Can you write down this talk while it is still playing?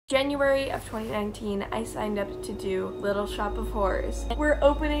January of 2019, I signed up to do Little Shop of Horrors. We're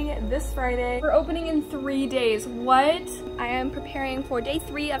opening this Friday. We're opening in 3 days. What? I am preparing for day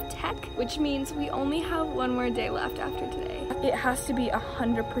 3 of tech, which means we only have 1 more day left after today. It has to be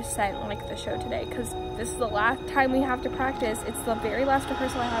 100% like the show today, because this is the last time we have to practice. It's the very last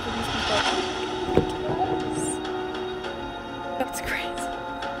rehearsal I have with these people. That's crazy.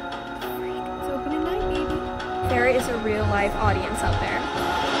 It's opening night, baby. There is a real live audience out there.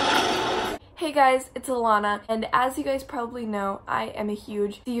 Hey guys, it's Alana, and as you guys probably know, I am a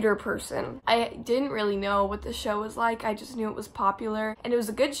huge theater person. I didn't really know what the show was like, I just knew it was popular, and it was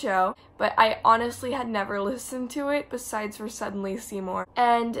a good show, but I honestly had never listened to it besides for Suddenly Seymour.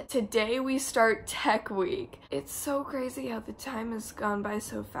 And today we start Tech Week. It's so crazy how the time has gone by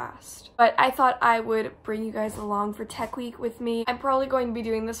so fast. But I thought I would bring you guys along for Tech Week with me. I'm probably going to be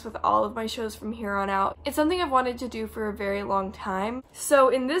doing this with all of my shows from here on out. It's something I've wanted to do for a very long time. So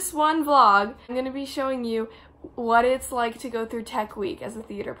in this one vlog, I'm going to be showing you what it's like to go through Tech Week as a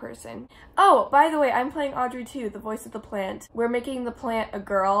theater person. Oh, by the way, I'm playing Audrey too, the voice of the plant. We're making the plant a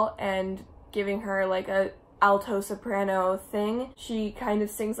girl and giving her like a alto soprano thing. She kind of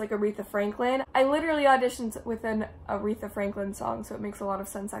sings like Aretha Franklin. I literally auditioned with an Aretha Franklin song, so it makes a lot of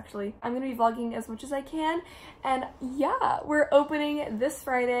sense actually. I'm gonna be vlogging as much as I can, and yeah, we're opening this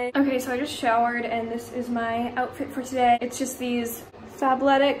Friday. Okay, so I just showered and this is my outfit for today. It's just these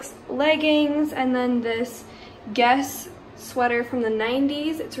Fabletics leggings and then this Guess sweater from the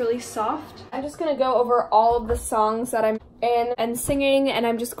 90s. It's really soft. I'm just gonna go over all of the songs that I'm in and singing, and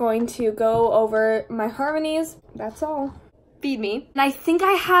I'm just going to go over my harmonies. That's all. Feed me. And I think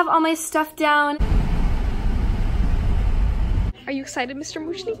I have all my stuff down. Are you excited, Mr.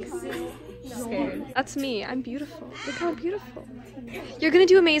 Mushnik? Scared. That's me. I'm beautiful. Look how beautiful. You're gonna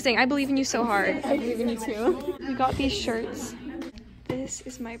do amazing. I believe in you so hard. I believe in you too. We got these shirts. This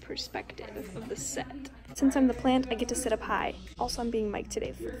is my perspective of the set. Since I'm the plant, I get to sit up high. Also, I'm being mic'd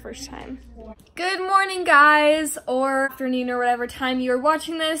today for the first time. Good morning, guys, or afternoon, or whatever time you're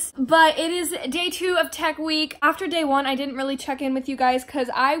watching this. But it is day 2 of Tech Week. After day 1, I didn't really check in with you guys because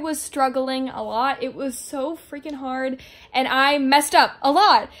I was struggling a lot. It was so freaking hard, and I messed up a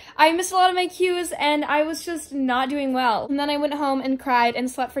lot. I missed a lot of my cues, and I was just not doing well. And then I went home and cried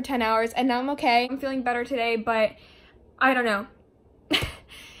and slept for 10 hours, and now I'm okay. I'm feeling better today, but I don't know.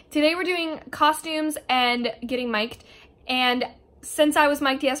 Today we're doing costumes and getting mic'd, and since I was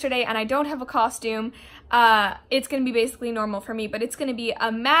mic'd yesterday and I don't have a costume, it's gonna be basically normal for me, but it's gonna be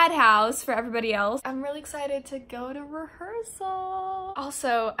a madhouse for everybody else. I'm really excited to go to rehearsal.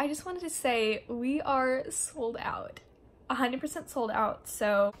 Also, I just wanted to say we are sold out, 100% sold out,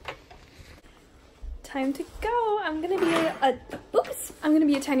 so time to go. I'm gonna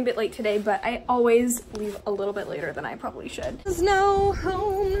be a tiny bit late today, but I always leave a little bit later than I probably should. There's no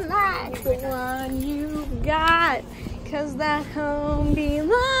home like the one you got, 'cause that home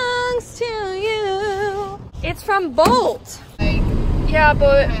belongs to you. It's from Bolt. Yeah,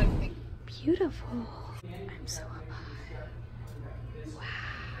 but beautiful. I'm so up high. Wow.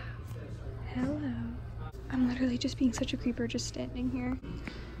 Hello. I'm literally just being such a creeper just standing here.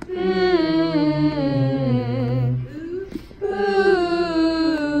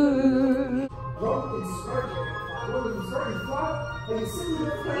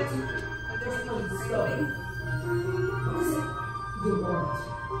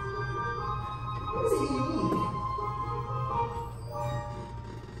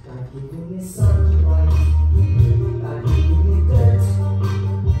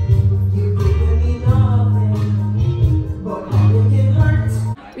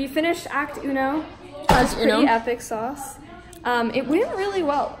 We finished Act Uno. As Pretty epic sauce. It went really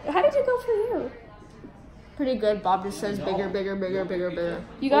well. How did it go for you? Pretty good. Bob just says bigger, bigger, bigger, bigger, bigger.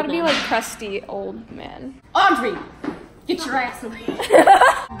 You gotta be like crusty old man. Audrey, get your ass away.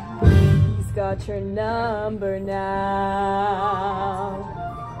 He's got your number now.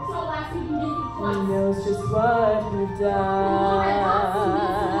 He knows just what you've done.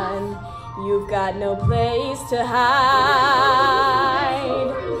 You've got no place to hide.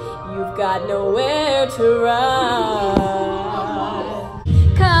 You've got nowhere to run.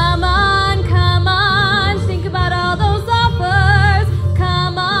 Come on, think about all those offers.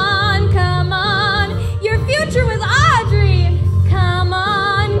 Come on, your future with Audrey. Come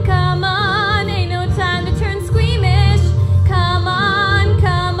on, ain't no time to turn squeamish. Come on,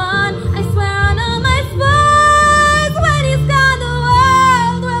 I swear on all my spurs, when he's gone the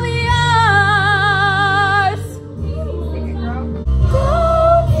world will be ours.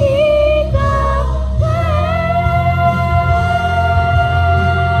 Don't keep the way.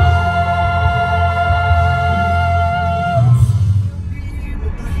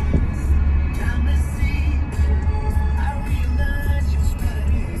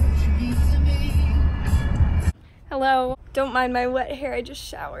 Don't mind my wet hair, I just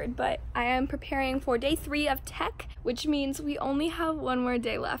showered, but I am preparing for day 3 of tech, which means we only have one more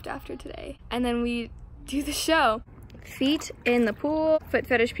day left after today. And then we do the show. Feet in the pool. Foot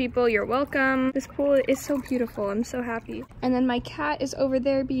fetish people, you're welcome. This pool is so beautiful, I'm so happy. And then my cat is over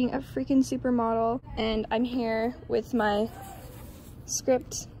there being a freaking supermodel, and I'm here with my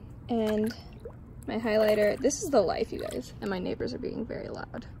script and my highlighter. This is the life, you guys. And my neighbors are being very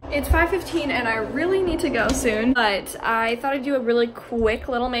loud. It's 5:15 and I really need to go soon, but I thought I'd do a really quick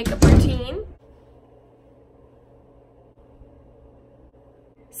little makeup routine.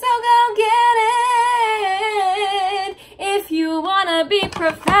 So go get it. If you wanna be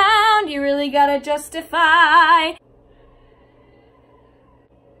profound, you really gotta justify.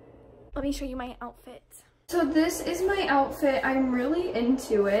 Let me show you my outfit. So this is my outfit. I'm really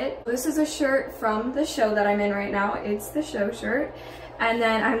into it. This is a shirt from the show that I'm in right now. It's the show shirt. And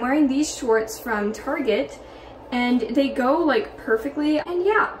then I'm wearing these shorts from Target, and they go like perfectly. And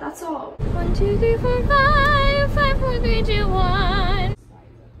yeah, that's all. 1, 2, 3, 4, 5, 5, 4, 3, 2, 1.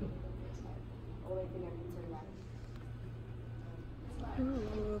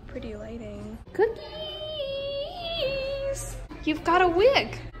 Ooh, pretty lighting. Cookies! You've got a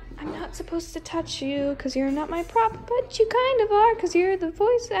wig. I'm not supposed to touch you because you're not my prop, but you kind of are because you're the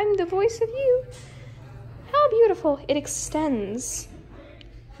voice. I'm the voice of you. How beautiful. It extends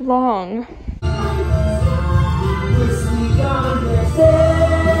long.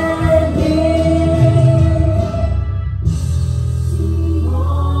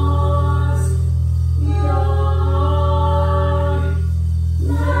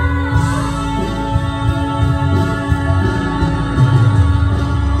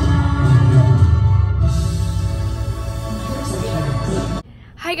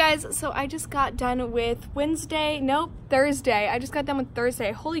 Hi guys, so I just got done with Thursday. I just got done with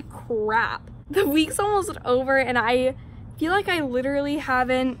Thursday. Holy crap. The week's almost over and I feel like I literally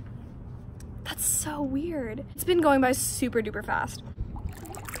haven't. That's so weird. It's been going by super duper fast.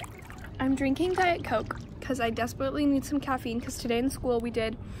 I'm drinking Diet Coke because I desperately need some caffeine because today in school we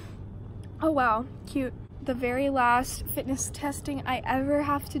did, oh wow, cute, the very last fitness testing I ever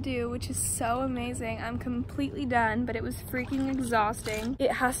have to do, which is so amazing. I'm completely done, but it was freaking exhausting.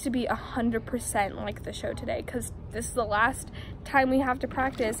 It has to be 100% like the show today because this is the last time we have to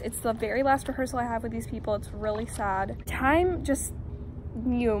practice. It's the very last rehearsal I have with these people. It's really sad. Time just,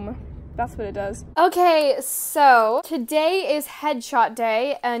 that's what it does. Okay, so today is headshot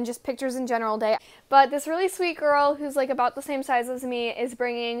day and just pictures in general day. But this really sweet girl who's like about the same size as me is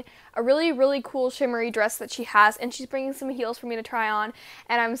bringing a really, really cool shimmery dress that she has, and she's bringing some heels for me to try on.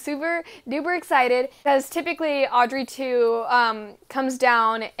 And I'm super duper excited because typically Audrey 2 comes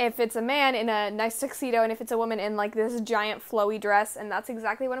down if it's a man in a nice tuxedo and if it's a woman in like this giant flowy dress, and that's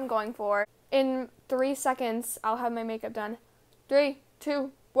exactly what I'm going for. In 3 seconds, I'll have my makeup done. 3,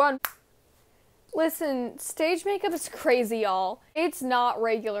 2, 1. Listen, stage makeup is crazy, y'all. It's not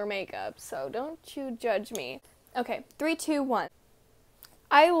regular makeup, so don't you judge me. Okay, 3, 2, 1.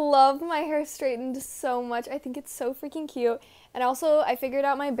 I love my hair straightened so much. I think it's so freaking cute. And also, I figured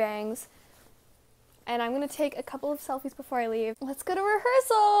out my bangs. And I'm gonna take a couple of selfies before I leave. Let's go to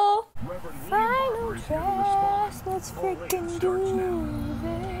rehearsal! Final dress, let's freaking do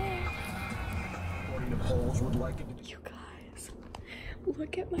this. You guys,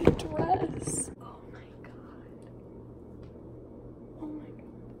 look at my dress. Oh my god. Oh my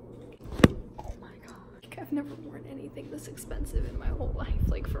god. Oh my god. I've never worn anything this expensive in my whole life,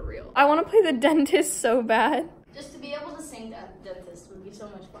 like for real. I want to play the dentist so bad. Just to be able to sing that dentist would be so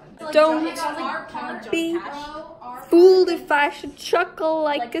much fun. Like Don't be fooled if I should chuckle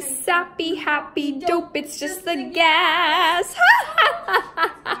like a sappy happy dope. It's just the gas.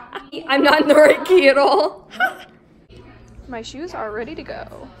 I'm not in the right key at all. My shoes are ready to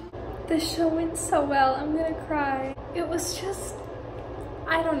go. The show went so well, I'm gonna cry. It was just,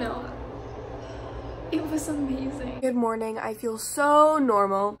 I don't know. It was amazing. Good morning, I feel so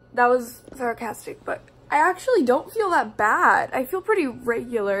normal. That was sarcastic, but I actually don't feel that bad. I feel pretty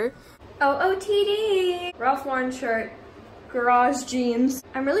regular. OOTD. Ralph Lauren shirt, garage jeans.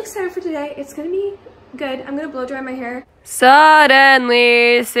 I'm really excited for today. It's gonna be good. I'm gonna blow dry my hair.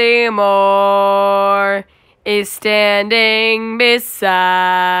 Suddenly Seymour is standing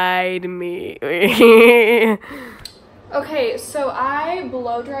beside me. Okay, so I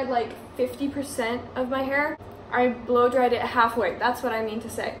blow dried like 50% of my hair. I blow dried it halfway. That's what I mean to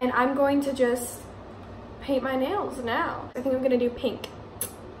say. And I'm going to just paint my nails now. I think I'm gonna do pink.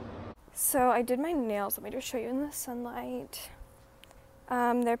 So I did my nails. Let me just show you in the sunlight.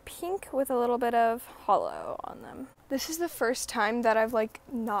 They're pink with a little bit of hollow on them. This is the first time that I've like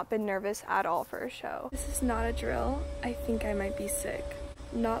not been nervous at all for a show. This is not a drill. I think I might be sick.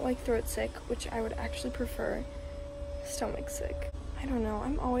 Not like throat sick, which I would actually prefer. Stomach sick. I don't know,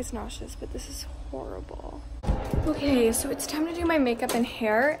 I'm always nauseous, but this is horrible. Okay, so it's time to do my makeup and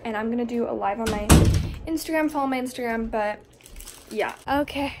hair, and I'm gonna do a live on my Instagram, follow my Instagram, but yeah.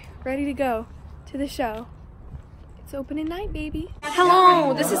 Okay, ready to go to the show. It's opening night, baby.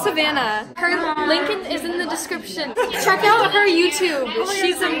 Hello, this is Savannah. Her link is in the description. Check out her YouTube.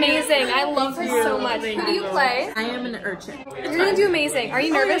 She's amazing. I love her so much. Who do you play? I am an urchin. You're gonna do amazing. Are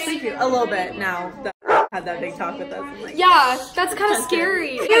you nervous? Thank you. A little bit now that I had that big talk with us. I'm like, Yeah, that's kind of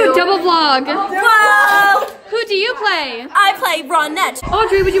scary. Ew, double vlog. Whoa! Who do you play? I play Ronette.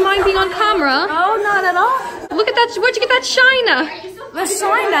 Audrey, would you mind being on camera? Oh, not at all. Look at that. Where'd you get that shiner? The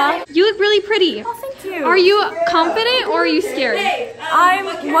Shina. You look really pretty. Oh, thank you. Are you confident or are you scared? I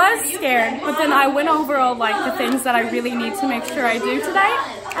was scared, but then I went over all like the things that I really need to make sure I do today,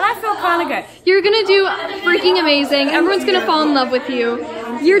 and I feel kind of good. You're gonna do freaking amazing. Everyone's gonna fall in love with you.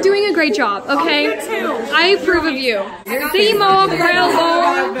 You're doing a great job, okay? You too. I approve of you. Seymour Grello.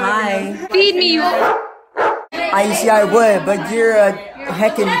 Hi. Feed me, you. I would, but you're a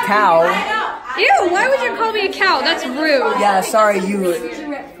heckin' cow. Ew, why would you call me a cow? That's rude. Yeah, sorry, you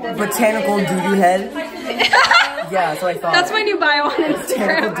botanical doo-doo head. Yeah, that's what I thought. That's my new bio on Botanical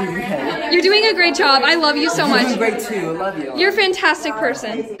Instagram. doo-doo head. You're doing a great job. I love you so You're doing much. great too, love you. You're a fantastic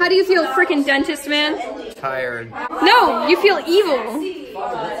person. How do you feel, freaking dentist man? Tired. No, you feel evil.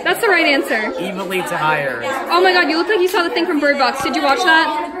 That's the right answer. Evilly tired. Oh my god, you look like you saw the thing from Bird Box. Did you watch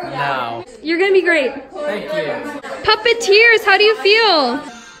that? No. You're gonna be great. Thank you. Puppeteers, how do you feel?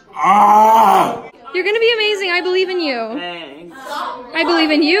 You're gonna be amazing. I believe in you. Thanks. I believe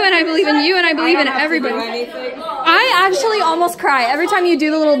in you, and I believe in you, and I believe in everybody. I actually almost cry every time you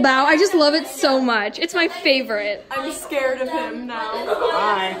do the little bow. I just love it so much. It's my favorite. I'm scared of him now.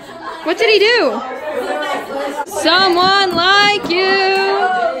 Bye. What did he do? Someone like you.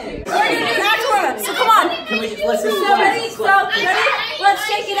 So come on. Let's Ready? Let's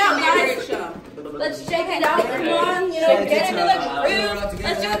shake it out, guys. Let's shake it out. Come on, get into the groove.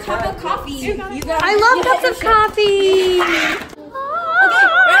 Let's do a cup of coffee. You got. I love cups of coffee. Okay,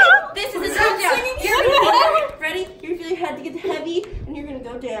 ready? This is the countdown. Ready? You're feeling your head to get heavy, and you're gonna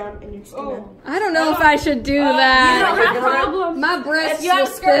go down, and you're just gonna. I don't know if I should do that. My breasts will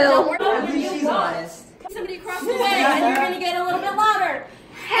spill. She's honest. Somebody across the way, and you're gonna get a little bit louder.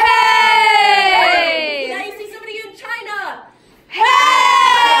 Hey! Now you see somebody in China.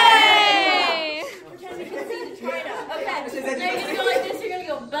 Hey! Pretend you can see the China. Okay. Now you're gonna go like this. You're gonna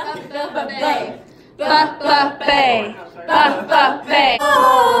go ba-ba-ba-bay. Ba-ba-bay. Ba-ba-bay.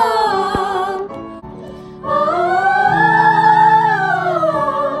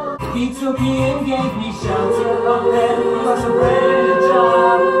 He took me and gave me shelter, but then plus a brand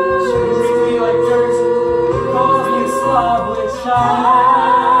job. She treats me like dirt, calls me slob with shine.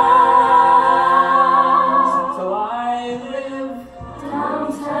 So I live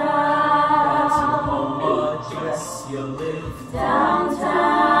downtown. That's your home address. You live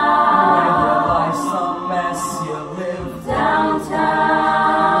downtown. When your life's a mess, you live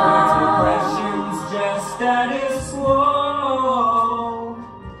downtown. Where depression's just at its slow.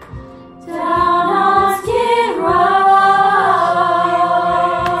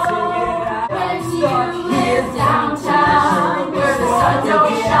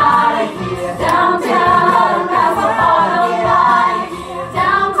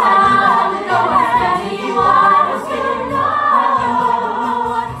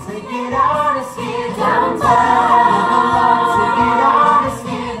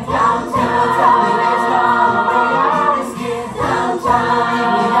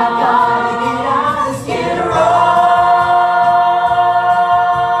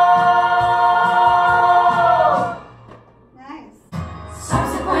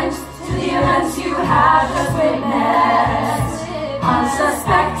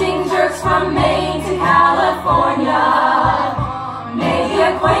 Unsuspecting jerks from Maine to California made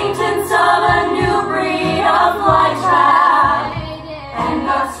the acquaintance of a new breed of flytrap and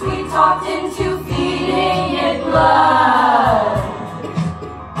got sweet-talked into feeding it blood.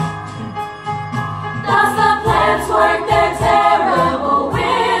 Thus the plants worked their terrible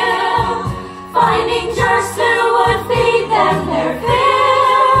will, finding jerks who would feed them their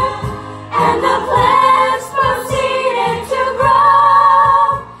fill, and the plants proceeded to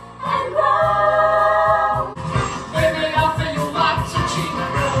grow and grow. When they offer you lots of cheap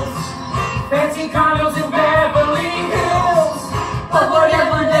grills, fancy condos in Beverly Hills, but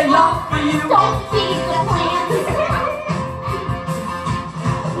whatever they offer you, Don't feed the plants.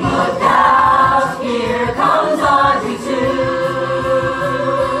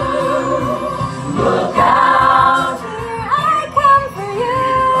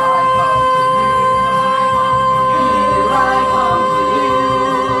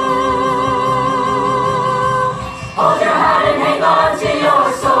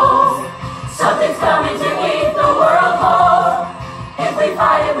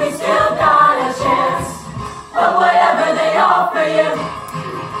 fighting, we still got a chance. But whatever they offer you,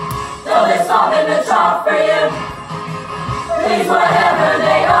 throw this off in the chalk for you. Please, whatever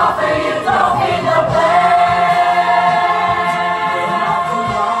they offer you, don't feed the plan.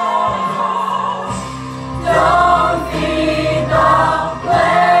 Don't feed the plan.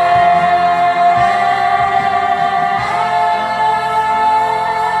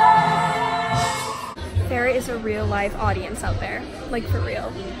 There is a real live audience out there, like for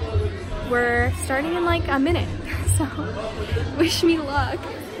real. We're starting in like a minute, so wish me luck.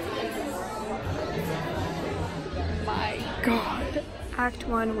 My God. Act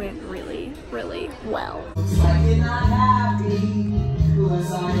 1 went really, really well. Looks like you're not happy,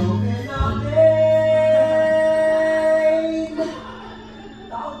 'cause I open up pain.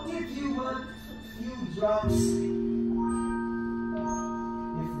 I'll give you a few drops,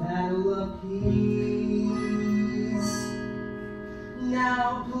 if that'll appease.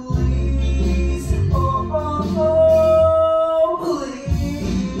 Now please, oh, oh, oh, please.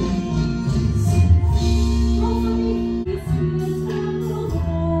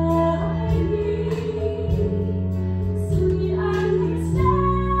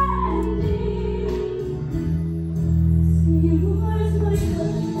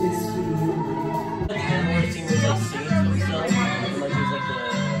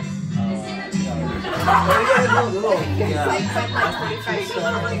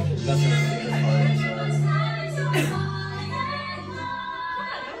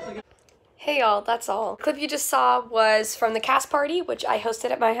 Hey y'all, that's all. The clip you just saw was from the cast party, which I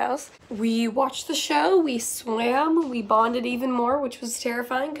hosted at my house. We watched the show, we swam, we bonded even more, which was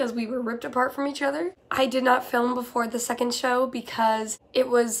terrifying because we were ripped apart from each other. I did not film before the second show because it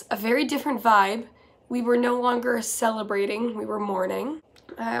was a very different vibe. We were no longer celebrating, we were mourning.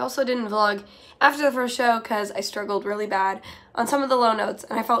 I also didn't vlog after the first show because I struggled really bad on some of the low notes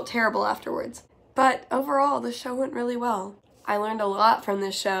and I felt terrible afterwards. But overall, the show went really well. I learned a lot from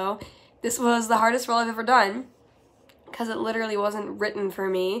this show. This was the hardest role I've ever done because it literally wasn't written for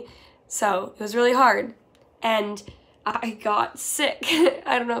me. So it was really hard and I got sick.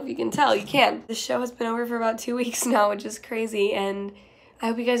 I don't know if you can tell, you can. The show has been over for about 2 weeks now, which is crazy, and I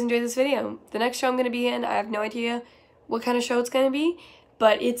hope you guys enjoyed this video. The next show I'm gonna be in, I have no idea what kind of show it's gonna be,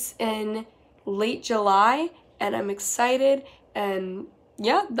 but it's in late July and I'm excited, and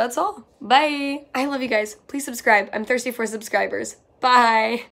yeah, that's all. Bye. I love you guys. Please subscribe. I'm thirsty for subscribers. Bye.